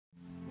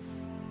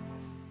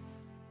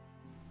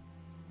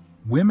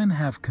women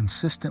have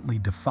consistently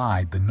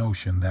defied the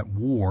notion that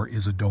war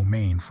is a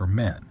domain for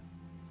men.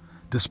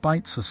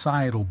 Despite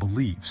societal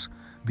beliefs,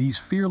 these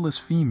fearless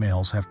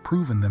females have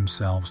proven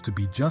themselves to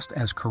be just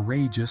as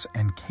courageous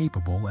and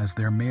capable as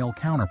their male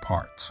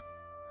counterparts.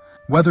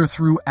 Whether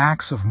through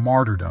acts of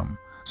martyrdom,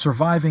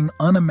 surviving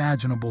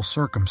unimaginable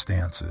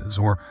circumstances,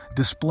 or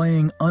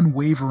displaying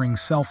unwavering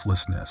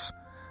selflessness,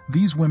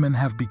 these women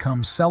have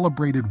become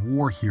celebrated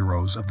war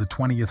heroes of the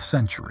 20th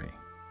century.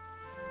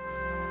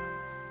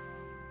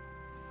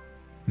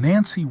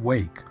 Nancy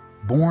Wake,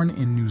 born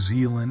in New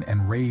Zealand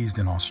and raised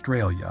in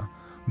Australia,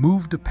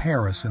 moved to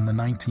Paris in the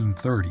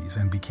 1930s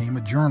and became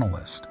a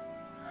journalist.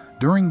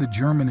 During the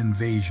German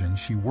invasion,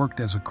 she worked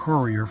as a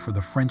courier for the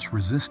French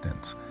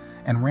resistance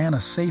and ran a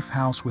safe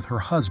house with her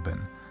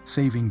husband,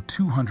 saving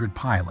 200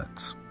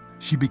 pilots.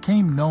 She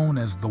became known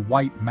as the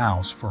White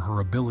Mouse for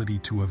her ability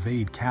to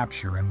evade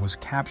capture and was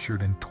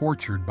captured and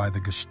tortured by the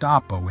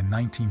Gestapo in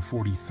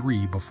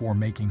 1943 before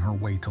making her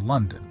way to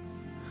London.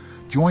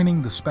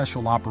 Joining the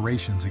Special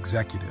Operations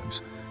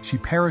Executives, she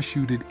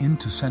parachuted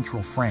into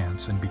central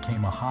France and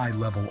became a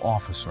high-level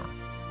officer,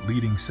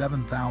 leading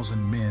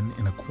 7,000 men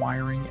in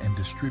acquiring and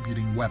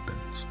distributing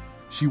weapons.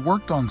 She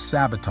worked on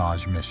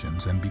sabotage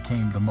missions and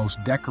became the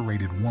most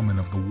decorated woman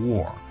of the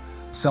war,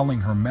 selling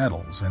her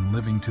medals and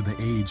living to the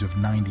age of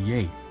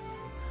 98.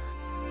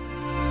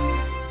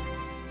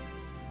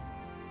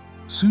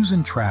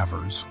 Susan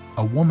Travers,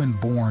 a woman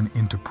born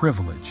into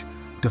privilege,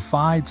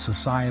 defied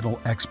societal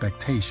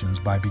expectations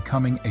by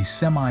becoming a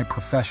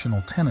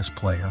semi-professional tennis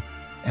player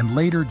and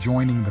later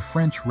joining the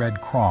French Red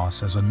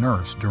Cross as a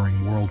nurse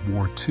during World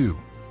War II.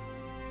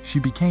 She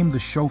became the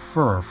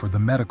chauffeur for the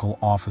medical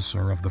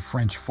officer of the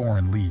French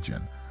Foreign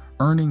Legion,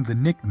 earning the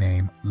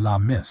nickname La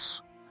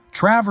Miss.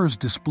 Travers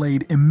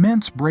displayed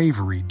immense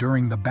bravery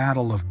during the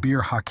Battle of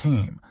Bir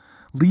Hakeim,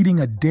 leading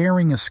a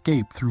daring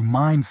escape through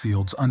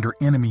minefields under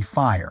enemy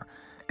fire,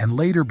 and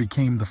later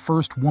became the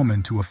first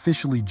woman to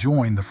officially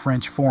join the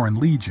French Foreign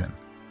Legion.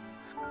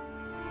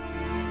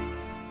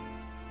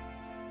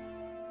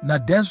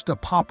 Nadezhda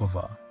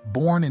Popova,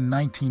 born in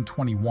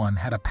 1921,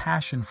 had a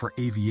passion for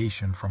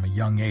aviation from a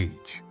young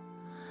age.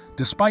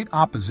 Despite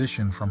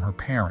opposition from her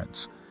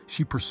parents,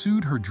 she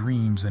pursued her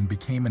dreams and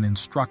became an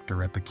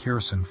instructor at the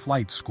Kherson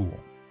Flight School.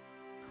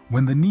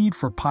 When the need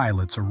for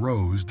pilots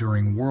arose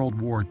during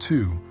World War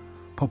II,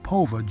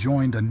 Popova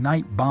joined a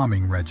night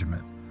bombing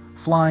regiment,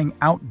 flying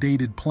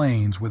outdated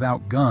planes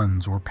without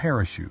guns or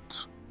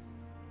parachutes.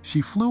 She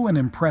flew an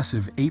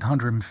impressive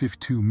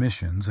 852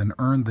 missions and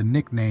earned the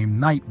nickname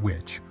Night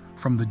Witch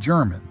from the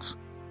Germans.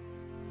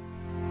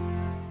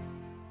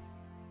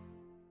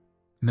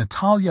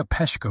 Natalia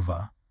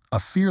Peshkova, a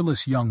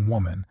fearless young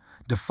woman,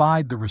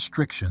 defied the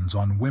restrictions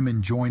on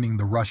women joining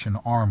the Russian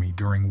army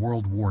during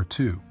World War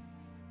II.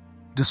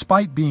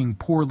 Despite being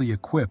poorly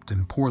equipped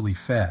and poorly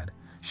fed,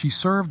 she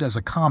served as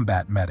a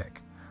combat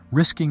medic,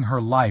 risking her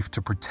life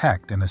to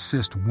protect and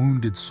assist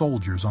wounded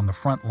soldiers on the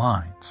front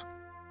lines.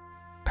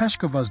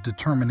 Peshkova's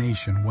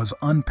determination was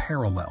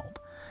unparalleled,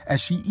 as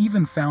she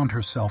even found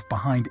herself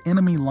behind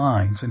enemy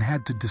lines and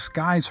had to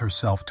disguise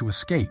herself to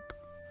escape.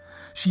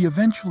 She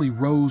eventually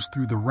rose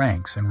through the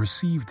ranks and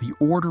received the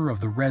Order of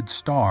the Red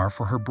Star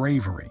for her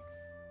bravery.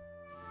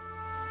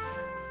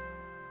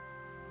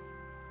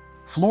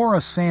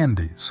 Flora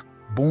Sandys,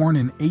 born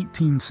in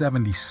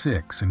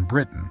 1876 in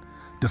Britain,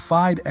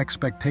 defied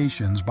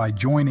expectations by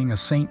joining a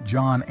St.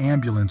 John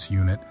ambulance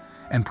unit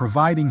and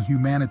providing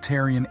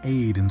humanitarian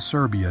aid in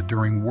Serbia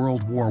during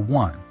World War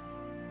I.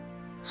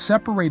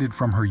 Separated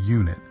from her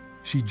unit,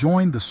 she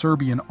joined the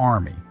Serbian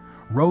army,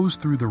 rose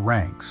through the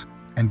ranks,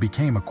 and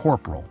became a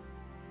corporal.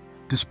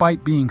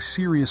 Despite being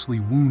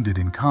seriously wounded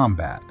in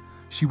combat,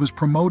 she was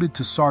promoted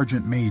to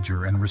sergeant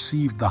major and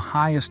received the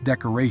highest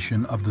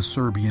decoration of the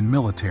Serbian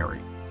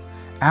military.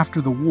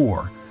 After the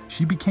war,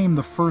 she became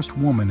the first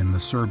woman in the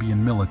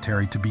Serbian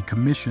military to be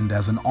commissioned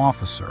as an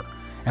officer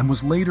and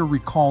was later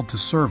recalled to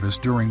service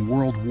during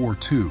World War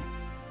II.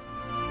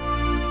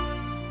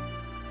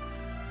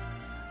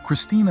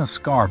 Christina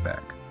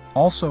Skarbek,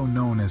 also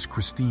known as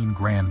Christine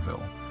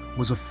Granville,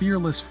 was a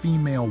fearless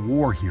female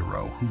war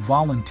hero who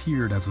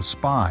volunteered as a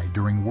spy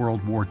during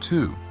World War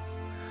II.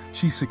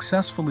 She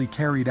successfully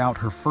carried out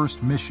her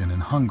first mission in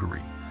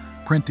Hungary,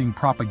 printing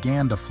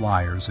propaganda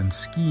flyers and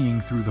skiing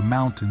through the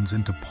mountains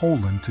into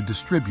Poland to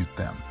distribute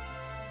them.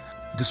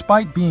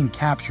 Despite being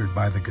captured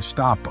by the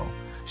Gestapo,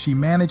 she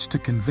managed to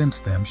convince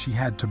them she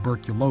had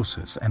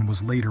tuberculosis and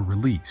was later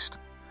released.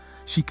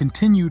 She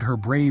continued her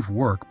brave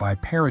work by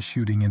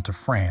parachuting into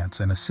France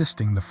and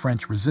assisting the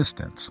French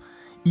resistance,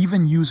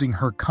 even using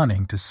her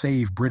cunning to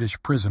save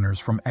British prisoners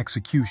from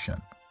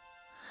execution.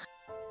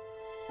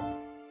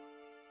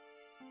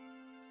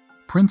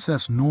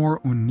 Princess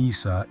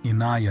Nur-un-Nisa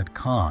Inayat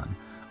Khan,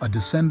 a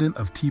descendant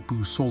of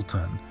Tipu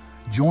Sultan,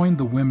 joined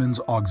the Women's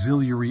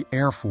Auxiliary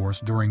Air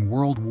Force during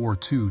World War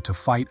II to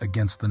fight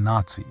against the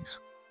Nazis.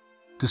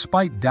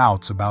 Despite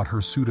doubts about her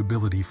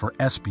suitability for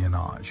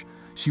espionage,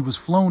 she was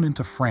flown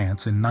into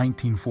France in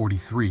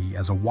 1943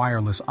 as a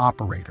wireless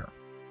operator.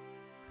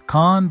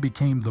 Khan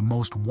became the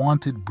most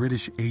wanted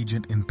British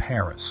agent in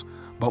Paris,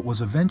 but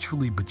was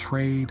eventually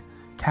betrayed,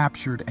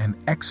 captured, and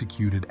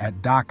executed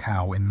at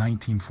Dachau in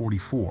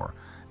 1944,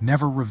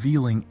 never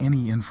revealing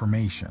any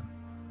information.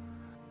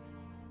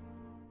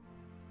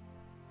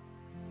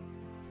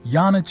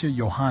 Janetje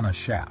Johanna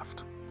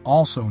Schaft,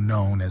 also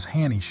known as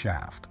Hannie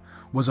Schaft,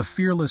 was a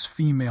fearless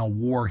female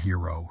war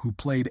hero who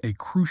played a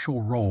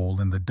crucial role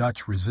in the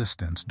Dutch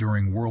resistance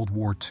during World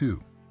War II.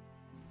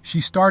 She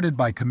started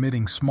by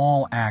committing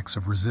small acts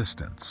of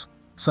resistance,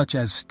 such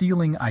as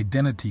stealing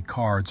identity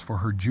cards for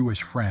her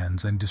Jewish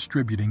friends and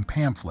distributing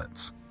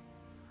pamphlets.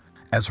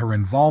 As her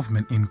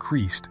involvement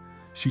increased,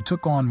 she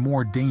took on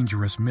more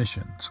dangerous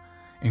missions,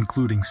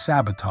 including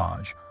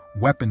sabotage,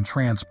 weapon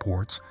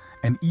transports,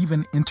 and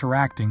even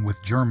interacting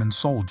with German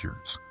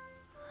soldiers.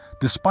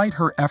 Despite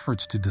her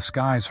efforts to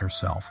disguise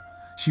herself,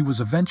 she was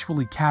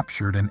eventually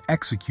captured and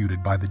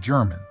executed by the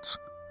Germans.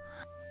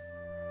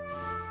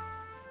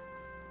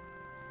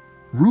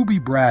 Ruby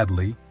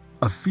Bradley,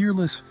 a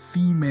fearless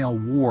female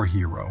war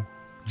hero,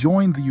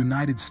 joined the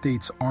United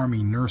States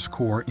Army Nurse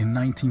Corps in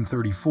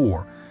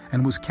 1934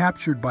 and was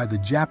captured by the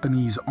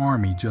Japanese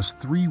Army just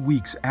 3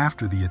 weeks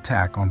after the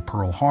attack on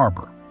Pearl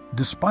Harbor.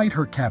 Despite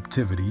her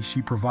captivity,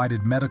 she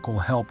provided medical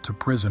help to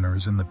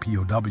prisoners in the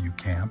POW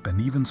camp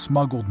and even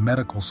smuggled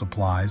medical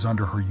supplies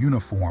under her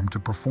uniform to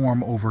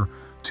perform over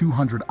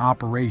 200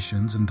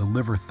 operations and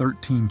deliver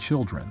 13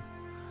 children.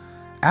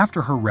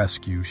 After her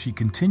rescue, she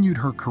continued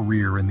her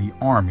career in the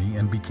Army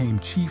and became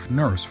chief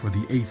nurse for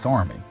the 8th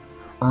Army,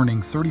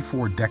 earning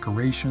 34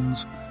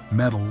 decorations,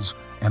 medals,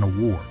 and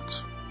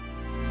awards.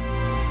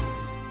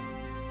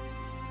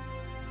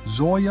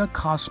 Zoya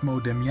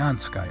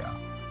Kosmodemyanskaya,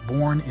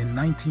 born in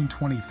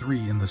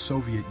 1923 in the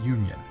Soviet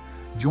Union,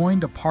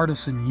 joined a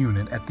partisan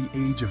unit at the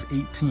age of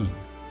 18.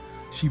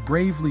 She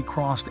bravely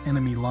crossed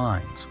enemy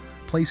lines,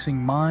 placing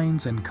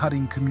mines and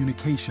cutting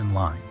communication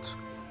lines.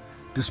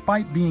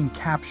 Despite being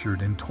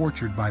captured and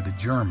tortured by the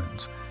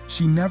Germans,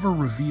 she never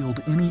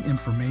revealed any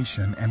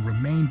information and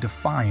remained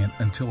defiant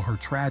until her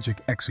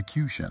tragic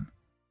execution.